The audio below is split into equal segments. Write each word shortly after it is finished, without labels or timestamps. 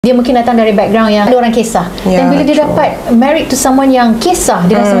Dia mungkin datang dari background yang ada orang kisah. Dan bila dia dapat married to someone yang kisah,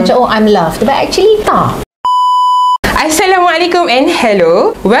 dia rasa macam, oh, I'm loved. But actually, tak. Assalamualaikum and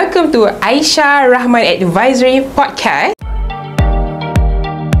hello. Welcome to Aisya Rahman Advisory Podcast.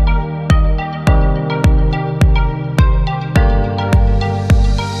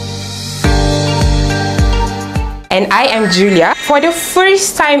 And I am Julia. For the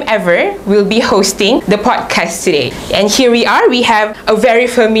first time ever, we'll be hosting the podcast today. And here we are. We have a very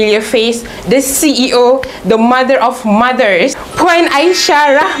familiar face, the CEO, the mother of mothers, Puan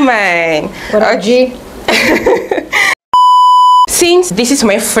Aisya Rahman. What up, G? Since this is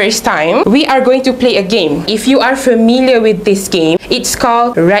my first time, we are going to play a game. If you are familiar with this game, it's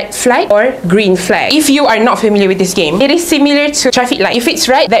called red flag or green flag. If you are not familiar with this game, it is similar to traffic light. If it's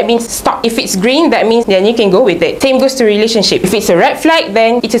red, that means stop. If it's green, that means then you can go with it. Same goes to relationship. If it's a red flag,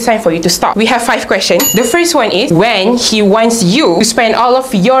 then it's a sign for you to stop. We have 5 questions. The first one is when he wants you to spend all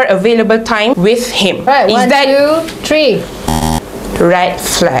of your available time with him. Right, is 1, that 2, 3. Red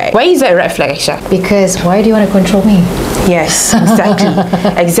flag? Why is that red flag, Aisha? Because why do you want to control me? Yes, exactly.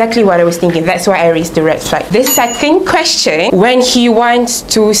 Exactly what I was thinking. That's why I raised the red flag. The second question, when he wants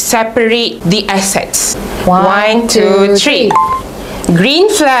to separate the assets. 1, 2, 3. Green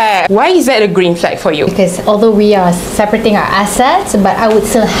flag. Why is that a green flag for you? Because although we are separating our assets, but I would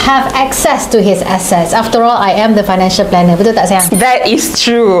still have access to his assets. After all, I am the financial planner. Betul tak, sayang? That is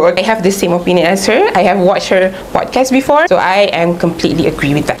true. I have the same opinion as her. I have watched her podcast before, so I am completely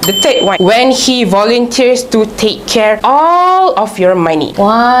agree with that. The third one, when he volunteers to take care all of your money.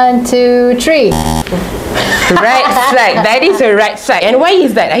 1, 2, 3. Red flag. That is a red flag. And why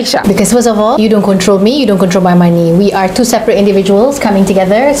is that, Aisha? Because first of all, you don't control me, you don't control my money. We are two separate individuals coming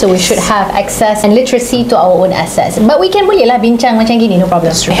together, so we should have access and literacy to our own assets. But we can boleh lah bincang macam gini, no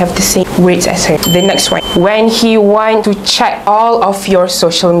problem. I have the same words as her. The next one, when he want to check all of your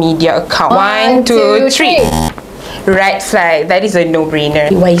social media account. 1, 2, 3. Red flag. That is a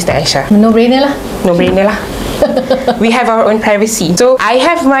no-brainer. Why is that, Aisha? No-brainer lah. No-brainer lah. We have our own privacy. So I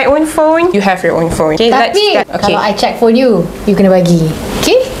have my own phone, you have your own phone. Okay, tapi okay. Kalau I check for you, you kena bagi.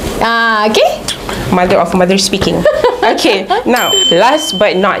 Okay? Okay? Mother of mother speaking. Okay, now last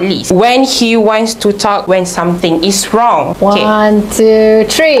but not least, when he wants to talk when something is wrong. 1, 2,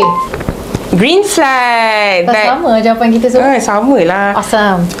 3. Green flag. That sama jawapan kita semua. Sama lah.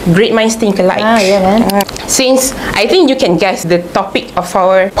 Awesome. Great minds think alike. Yeah, man. Since I think you can guess the topic of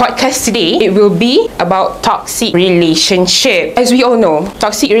our podcast today, it will be about toxic relationship. As we all know,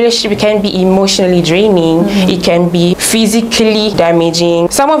 toxic relationship can be emotionally draining. It can be physically damaging.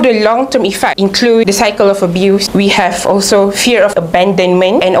 Some of the long-term effects include the cycle of abuse. We have also fear of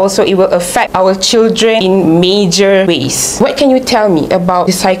abandonment, and also it will affect our children in major ways. What can you tell me about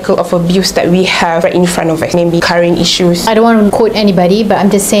the cycle of abuse that we have right in front of us? Maybe current issues. I don't want to quote anybody, but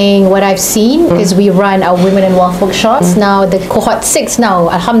I'm just saying what I've seen, because we run our Women and Wealth workshops. Now the cohort 6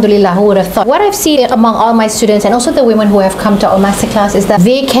 now, Alhamdulillah, who would have thought? What I've seen among all my students and also the women who have come to our masterclass is that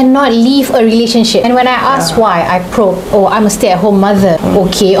they cannot leave a relationship. And when I ask why, I probe, oh, I'm a stay-at-home mother.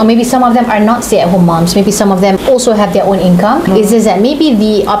 Okay, or maybe some of them are not stay-at-home moms. Maybe some of them also have their own income. It's just that maybe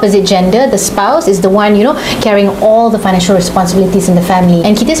the opposite gender, the spouse, is the one, you know, carrying all the financial responsibilities in the family.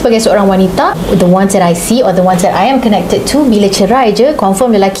 And kita sebagai seorang wanita, the ones that I see or the ones that I am connected to, bila cerai je,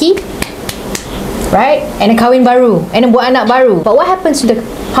 confirm lelaki, right? And then kahwin baru, and then buat anak baru. But what happens to the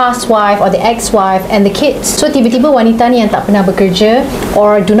past wife or the ex-wife and the kids? So tiba-tiba wanita ni yang tak pernah bekerja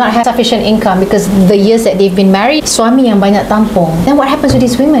or do not have sufficient income because the years that they've been married, suami yang banyak tampung. Then what happens to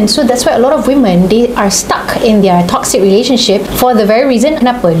these women? So that's why a lot of women, they are stuck in their toxic relationship for the very reason,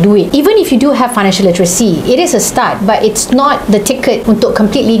 kenapa? Duit. Even if you do have financial literacy, it is a start, but it's not the ticket untuk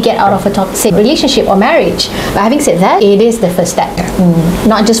completely get out of a toxic relationship or marriage. But having said that, it is the first step.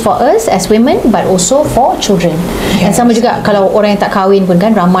 Not just for us as women, but also for children. And sama juga kalau orang yang tak kahwin pun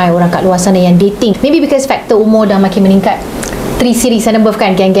kan, ramai orang kat luar sana yang dating. Maybe because faktor umur dah makin meningkat. 3 series and above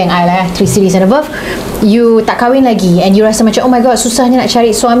kan, geng-geng I lah 3 series and above, you tak kahwin lagi and you rasa macam, oh my god, susahnya nak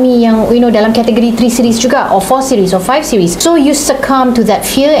cari suami yang, you know, dalam kategori 3 series juga or 4 series or 5 series. So you succumb to that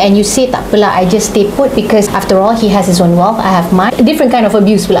fear and you say, tak apalah, I just stay put because after all he has his own wealth, I have mine. Different kind of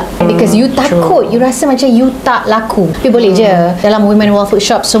abuse pula, because you takut, you rasa macam you tak laku. Tapi boleh je dalam Women Wealth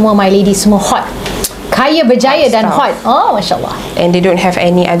Workshop, semua my ladies semua hot, kaya, berjaya dan hot. Oh, Masya Allah. And they don't have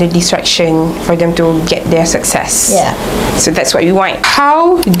any other distraction for them to get their success. Yeah. So that's what we want.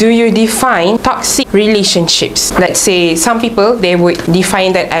 How do you define toxic relationships? Let's say some people, they would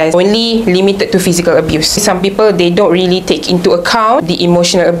define that as only limited to physical abuse. Some people, they don't really take into account the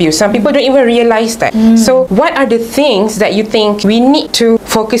emotional abuse. Some people don't even realize that. So what are the things that you think we need to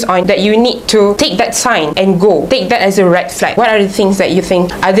focus on, that you need to take that sign and go? Take that as a red flag. What are the things that you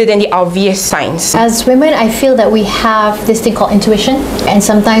think other than the obvious signs? As women, I feel that we have this thing called intuition, and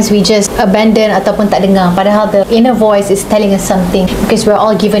sometimes we just abandon ataupun tak dengar, padahal the inner voice is telling us something, because we're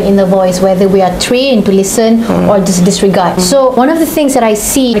all given inner voice, whether we are trained to listen or just disregard. So one of the things that I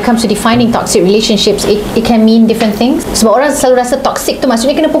see when it comes to defining toxic relationships, it can mean different things. Sebab orang selalu rasa toxic tu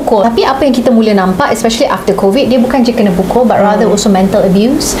maksudnya kena pukul, tapi apa yang kita mula nampak, especially after COVID, dia bukan je kena pukul, but rather also mental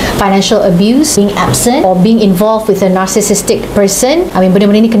abuse, financial abuse, being absent or being involved with a narcissistic person. I mean,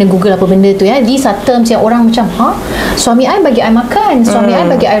 benda-benda ni kena google apa benda tu ya. These are terms yang orang macam, suami I bagi I makan, suami I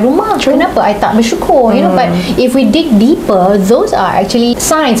bagi I rumah, kenapa I tak bersyukur, you know. But if we dig deeper, those are actually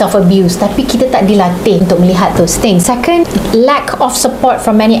signs of abuse, tapi kita tak dilatih untuk melihat those things. Second, lack of support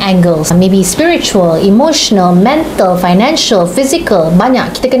from many angles, maybe spiritual, emotional, mental, financial, physical.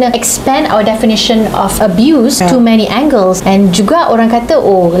 Banyak, kita kena expand our definition of abuse to many angles. And juga orang kata,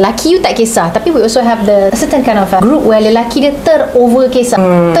 oh, laki you tak kisah, tapi we also have the certain kind of group where lelaki dia terover kisah,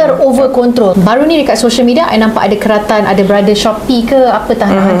 terover control. Baru ni dekat social media I nampak ada keratan, ada brother Shopee ke apa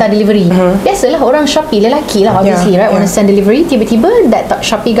tak nak hantar delivery. Biasalah orang Shopee, lelaki lah obviously, right, want to send delivery. Tiba-tiba that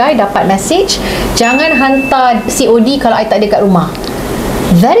Shopee guy dapat message, jangan hantar COD kalau I tak ada kat rumah.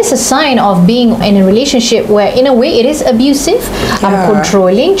 That is a sign of being in a relationship where in a way it is abusive,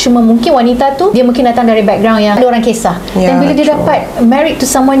 controlling. Cuma mungkin wanita tu, dia mungkin datang dari background yang ada orang kisah, dan bila dia dapat married to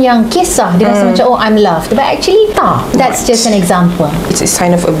someone yang kisah, dia rasa macam, oh, I'm loved, but actually tak. That's just an example. It's a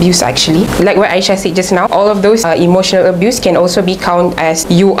sign of abuse actually. Like what Aisya said just now, all of those emotional abuse can also be counted as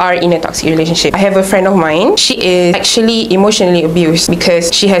you are in a toxic relationship. I have a friend of mine, she is actually emotionally abused because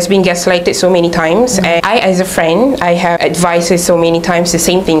she has been gaslighted so many times, and I as a friend, I have advised her so many times the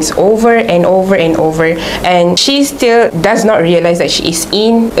same things over and over and over, and she still does not realize that she is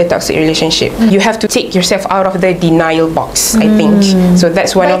in a toxic relationship. You have to take yourself out of the denial box, I think. So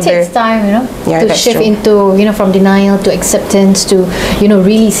that's one of the... It takes time, you know, Yeah, to shift into, you know, from denial to acceptance to, you know,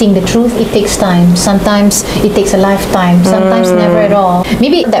 really seeing the truth. It takes time. Sometimes it takes a lifetime. Sometimes never at all.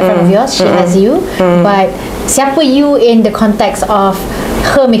 Maybe that friend of yours, she has you, but siapa you in the context of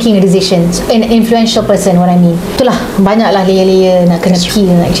her making a decision, an influential person, what I mean. Itulah, banyaklah layer-layer nak kena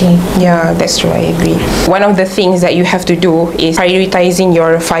peel actually. Yeah, that's true, I agree. One of the things that you have to do is prioritizing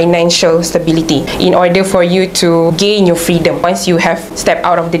your financial stability in order for you to gain your freedom once you have stepped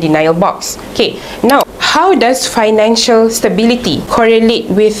out of the denial box. Okay, now, how does financial stability correlate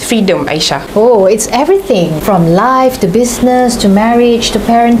with freedom, Aisya? Oh, it's everything from life to business to marriage to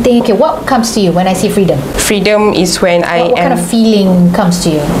parenting. Okay, what comes to you when I say freedom? Freedom is when What kind of feeling comes to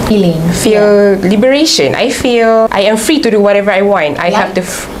you? Feel liberation. I feel I am free to do whatever I want. I have the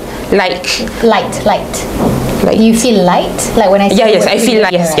light. Do you feel light? Like when I say yes, I feel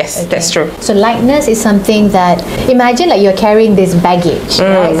light. Yes, okay. That's true. So lightness is something that, imagine like you're carrying this baggage,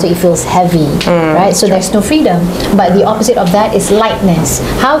 right? So it feels heavy, right? So there's no freedom. But the opposite of that is lightness.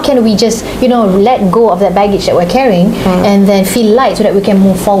 How can we just, you know, let go of that baggage that we're carrying and then feel light so that we can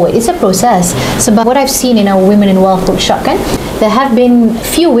move forward? It's a process. So but what I've seen in our Women in Wealth bookshop, there have been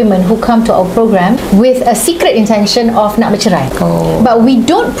few women who come to our program with a secret intention of nak bercerai. But we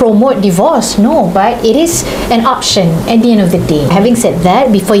don't promote divorce, no, but it is an option at the end of the day. Having said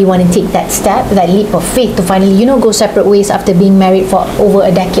that, before you want to take that step, that leap of faith to finally, you know, go separate ways after being married for over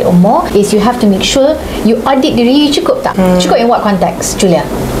a decade or more, is you have to make sure you audit diri you. Cukup tak? Cukup in what context, Julia?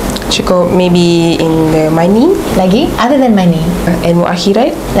 Cukup maybe in the money. Lagi? Other than money? Ilmu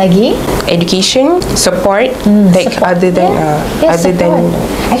akhirat. Lagi? Education, support. Like support. Other than other support.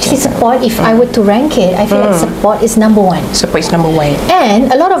 than actually support, if I were to rank it, I feel like support is number one. Support is number one.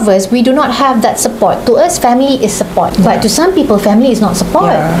 And a lot of us, we do not have that support. To us, family is support, but to some people, family is not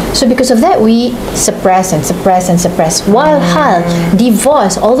support. So because of that, we suppress and suppress and suppress. While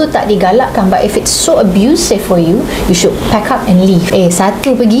divorce, although tak digalakkan, but if it's so abusive for you, you should pack up and leave.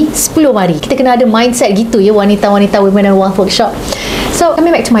 Satu pergi, 10 mari. Kita kena ada mindset gitu ya, wanita-wanita Women in Wealth Workshop. So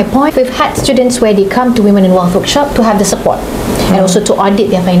coming back to my point, we've had students where they come to Women in Wealth Workshop to have the support and also to audit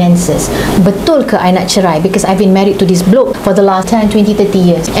their finances. Betul ke I nak cerai because I've been married to this bloke for the last 10, 20, 30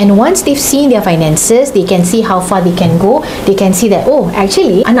 years. And once they've seen their finances, they can see how far they can go. They can see that, oh,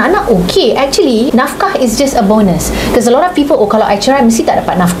 actually anak-anak okay, actually nafkah is just a bonus. Because a lot of people, oh, kalau I cerai mesti tak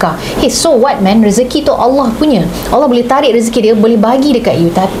dapat nafkah. Hey, so what man, rezeki tu Allah punya. Allah boleh tarik rezeki dia, boleh bagi dekat you,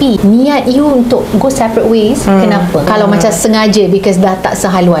 tapi niat you untuk go separate ways, kenapa? Kalau macam sengaja because dah tak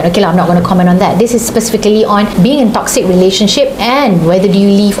sehaluan. Okay lah, I'm not going to comment on that. This is specifically on being in toxic relationship and whether do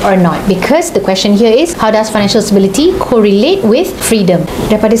you leave or not, because the question here is, how does financial stability correlate with freedom?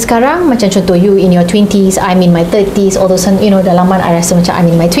 Daripada sekarang, macam contoh you in your 20s, I'm in my 30s, although dalaman I rasa macam I'm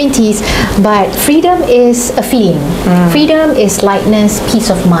in my 20s, but freedom is a feeling. Freedom is lightness, peace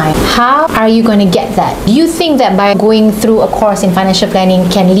of mind. How are you going to get that? Do you think that by going through a course in financial planning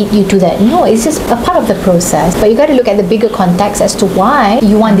can lead you to that? No, it's just a part of the process, but you got to look at the bigger context as to why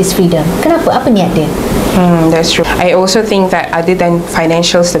you want this freedom. Kenapa? Apa niat dia? That's true. I also think that other than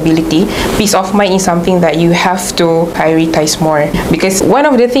financial stability, peace of mind is something that you have to prioritize more, because one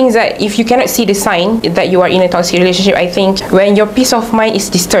of the things that if you cannot see the sign that you are in a toxic relationship, I think when your peace of mind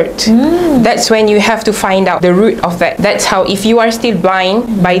is disturbed, that's when you have to find out the root of that. That's how, if you are still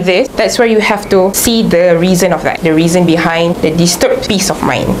blind by this, that's where you have to see the reason of that, the reason behind the disturbed peace of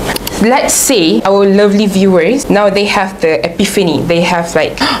mind. Let's say our lovely viewers, now they have the epiphany, they have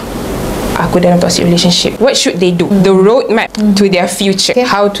like, aku dalam toxic relationship, what should they do? The roadmap to their future,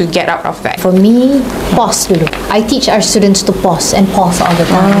 how to get out of that. For me, pause dulu. I teach our students to pause and pause all the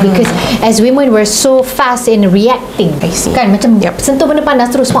time, because as women we're so fast in reacting. I see. Kan macam sentuh benda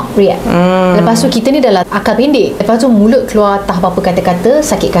panas terus react. Lepas tu kita ni dah akal pendek, lepas tu mulut keluar tak apa-apa kata-kata,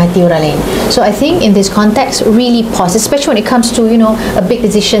 sakitkan hati orang lain. So I think in this context, really pause, especially when it comes to a big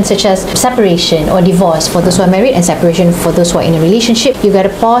decision such as separation or divorce for those who are married, and separation for those who are in a relationship. You got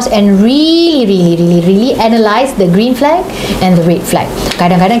to pause and really analyze the green flag and the red flag.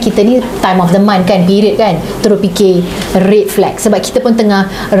 Kadang-kadang kita ni time of the month kan, period kan, terus fikir red flag sebab kita pun tengah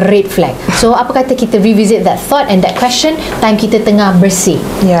red flag. So apa kata kita revisit that thought and that question time kita tengah bersih.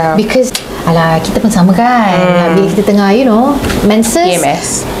 Because alah, kita pun sama kan, bila kita tengah menses,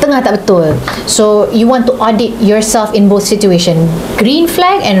 PMS, tengah tak betul. So you want to audit yourself in both situation, green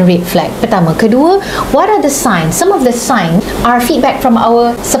flag and red flag. Pertama. Kedua, what are the signs? Some of the signs are feedback from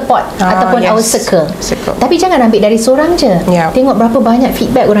our support ataupun our circle. Tapi jangan ambil dari seorang je. Tengok berapa banyak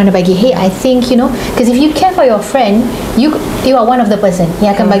feedback orang dah bagi. Hey, I think because if you care for your friend, you are one of the person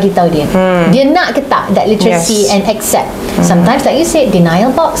yang akan bagi tahu dia. Dia nak ke tak that literacy and accept. Sometimes like you said, denial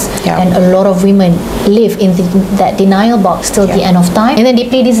box, and a lot of women live in that denial box till the end of time, and then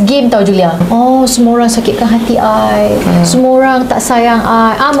they play this game tau Julia. Oh, semua orang sakitkan hati I, semua orang tak sayang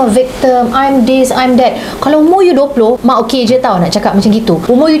I, I'm a victim, I'm this, I'm that. Kalau umur you 20, mak okey je tau nak cakap macam gitu.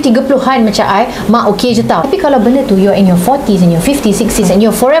 Umur you 30-an macam I, mak okey je tau. Tapi kalau benda tu you're in your 40s and your 50s, 60s and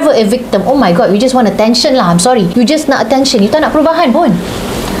you're forever a victim, oh my god, you just want attention lah. I'm sorry, you just nak attention, you tak nak perubahan pun.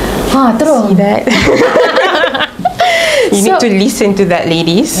 Terus see that. You need to listen to that,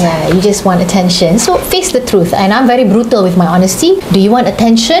 ladies. You just want attention. So face the truth. And I'm very brutal with my honesty. Do you want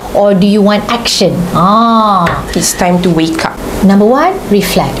attention or do you want action? It's time to wake up. Number one,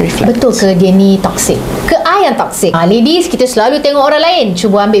 reflect. Betul ke dia ni toxic? Ke I yang toxic? Ladies, kita selalu tengok orang lain.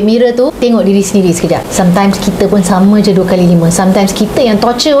 Cuba ambil mirror tu, tengok diri sendiri sekejap. Sometimes kita pun sama je 2 kali 5. Sometimes kita yang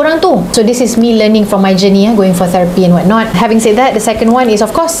torture orang tu. So this is me learning from my journey, going for therapy and whatnot. Having said that, the second one is,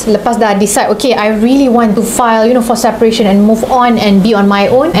 of course, lepas dah decide, okay, I really want to file, for separation and move on and be on my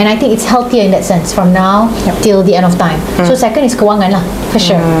own. And I think it's healthier in that sense from now till the end of time. So second is kewangan lah, for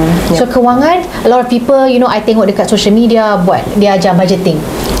sure. So kewangan, a lot of people, I tengok dekat social media buat, dia ajar budgeting.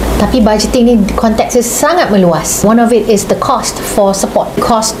 Tapi budgeting ni konteksnya sangat meluas. One of it is the cost for support,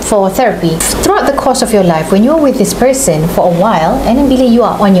 cost for therapy. Throughout the course of your life, when you're with this person for a while, and then bila you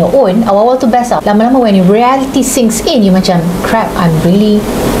are on your own, awal-awal tu best tau. Lama-lama when reality sinks in, you macam, crap, I'm really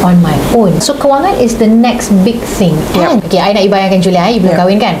on my own. So kewangan is the next big thing. And okay, I nak bayangkan Julia, you belum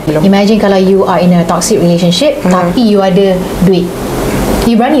kahwin kan? Belum. Imagine kalau you are in a toxic relationship, tapi you ada duit.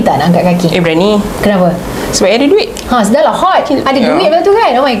 You berani tak nak angkat kaki? Berani. Kenapa? Sebab ada duit. Dah lah hot. Ada duit betul tu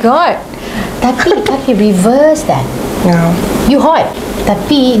kan? Oh my god. Tapi reverse that. You hot,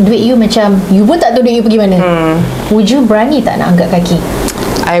 tapi duit you macam, you pun tak tahu duit you pergi mana. Would you berani tak nak angkat kaki?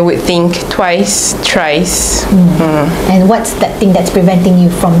 I would think twice, thrice. And what's that thing that's preventing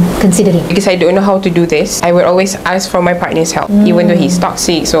you from considering? Because I don't know how to do this, I would always ask for my partner's help, even though he's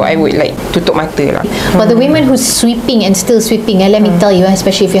toxic. So I would like tutup mata lah. But the women who's sweeping and still sweeping, let me tell you,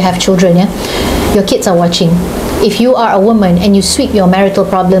 especially if you have children, your kids are watching. If you are a woman and you sweep your marital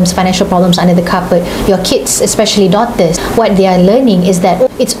problems, financial problems under the carpet, your kids, especially daughters, what they are learning is that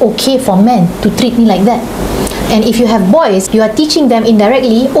it's okay for men to treat me like that. And if you have boys, you are teaching them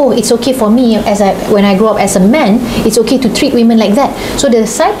indirectly, oh, it's okay for me when I grow up as a man, it's okay to treat women like that. So the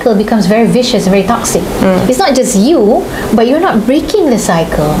cycle becomes very vicious, very toxic. It's not just you, but you're not breaking the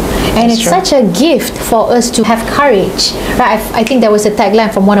cycle. And it's such a gift for us to have courage. Right? I think there was a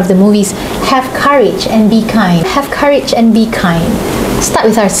tagline from one of the movies, have courage and be kind. Have courage and be kind. start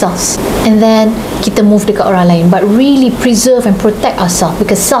with ourselves, and then kita move dekat orang lain, but really preserve and protect ourselves,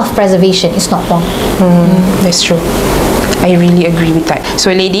 because self-preservation is not wrong. That's true. I really agree with that. So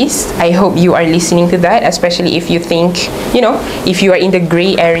ladies, I hope you are listening to that, especially if you think, if you are in the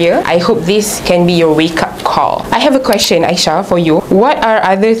grey area. I hope this can be your wake-up call. I have a question, Aisya, for you. What are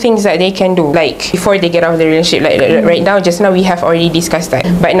other things that they can do, like before they get out of the relationship? Like right now, just now we have already discussed that,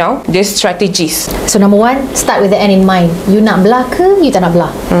 but now there's strategies. So number one, start with the end in mind. You nak belah ke, you tak nak belah?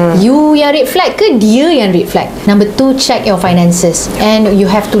 You yang red flag ke, dia yang red flag? Number two, check your finances, and you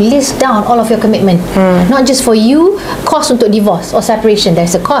have to list down all of your commitment. Not just for you, cost untuk divorce or separation.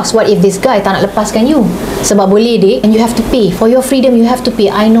 There's a cost. What if this guy tak nak lepaskan you? Sebab boleh dek, and you have to pay for your freedom. You have to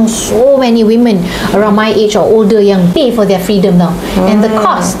pay. I know so many women around my age or older yang pay for their freedom now, and the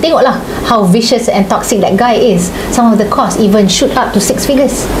cost, tengoklah how vicious and toxic that guy is. Some of the cost even shoot up to 6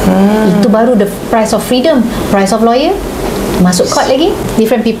 figures. Itu baru the price of freedom, price of lawyer, masuk court lagi.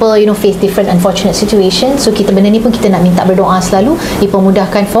 Different people face different unfortunate situations, so kita benda ni pun kita nak minta berdoa selalu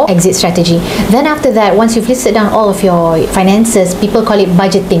dipermudahkan for exit strategy. Then after that, once you've listed down all of your finances, people call it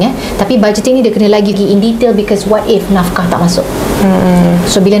budgeting, tapi budgeting ni dia kena lagi in detail, because what if nafkah tak masuk?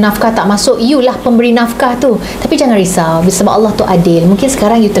 So bila nafkah tak masuk, you lah pemberi nafkah tu. Tapi jangan risau, sebab Allah tu adil. Mungkin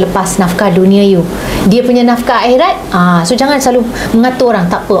sekarang you terlepas nafkah dunia you, dia punya nafkah akhirat. So jangan selalu mengatur orang.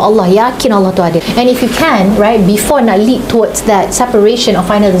 Tak apa, Allah yakin Allah tu adil. And if you can, right, before nak lead towards that separation or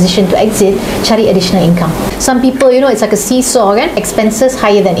final decision to exit, cari additional income. Some people, it's like a seesaw kan, expenses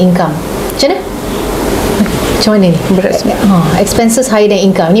higher than income. Macam mana? Macam mana ni? Expenses higher than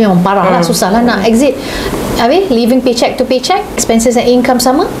income ni memang parah lah, susah lah nak exit. Living paycheck to paycheck, expenses and income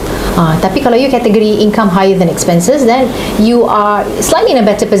sama. Tapi kalau you category income higher than expenses, then you are slightly in a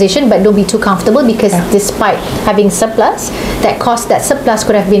better position, but don't be too comfortable, because despite having surplus, that surplus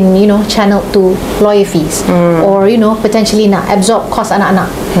could have been channeled to lawyer fees, or potentially nak absorb cost anak-anak.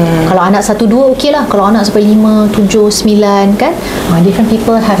 Kalau anak 1-2 okay lah, kalau anak sampai 5, 7, 9 kan, different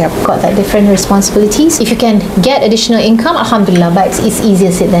people have got that different responsibilities. If you can get additional income, alhamdulillah, but it's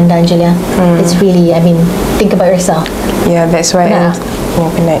easier said than done, Julia. It's really, think about yourself. Yeah, that's why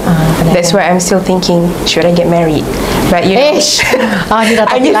that's why I'm still thinking, should I get married? But I'm just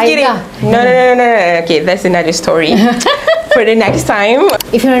kidding. No. Okay, that's another story for the next time.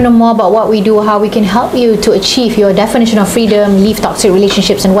 If you want to know more about what we do, how we can help you to achieve your definition of freedom, leave toxic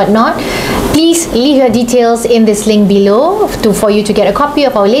relationships and whatnot, please leave your details in this link below for you to get a copy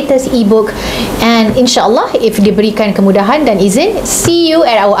of our latest ebook. And inshallah, if diberikan kemudahan dan izin, see you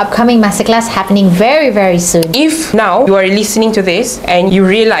at our upcoming masterclass happening very, very soon. If now you are listening to this and you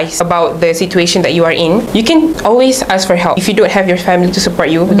realize about the situation that you are in, you can always ask for help. If you don't have your family to support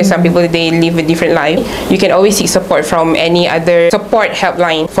you, because some people, they live a different life, you can always seek support from any other support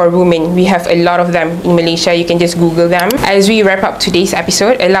helpline for women. We have a lot of them in Malaysia. You can just Google them. As we wrap up today's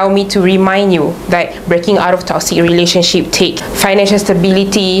episode, allow me to remind you that breaking out of toxic relationship takes financial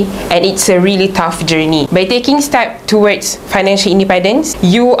stability, and it's a really tough journey. By taking steps towards financial independence,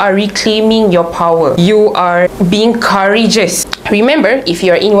 you are reclaiming your power. You are being courageous. Remember, if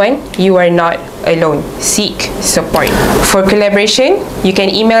you are in one, you are not alone. Seek support. For collaboration, you can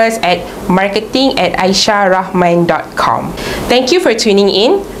email us at marketing@aisyarahman.com. Thank you for tuning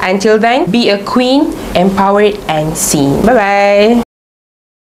in. Until then, be a queen, empowered and seen. Bye-bye.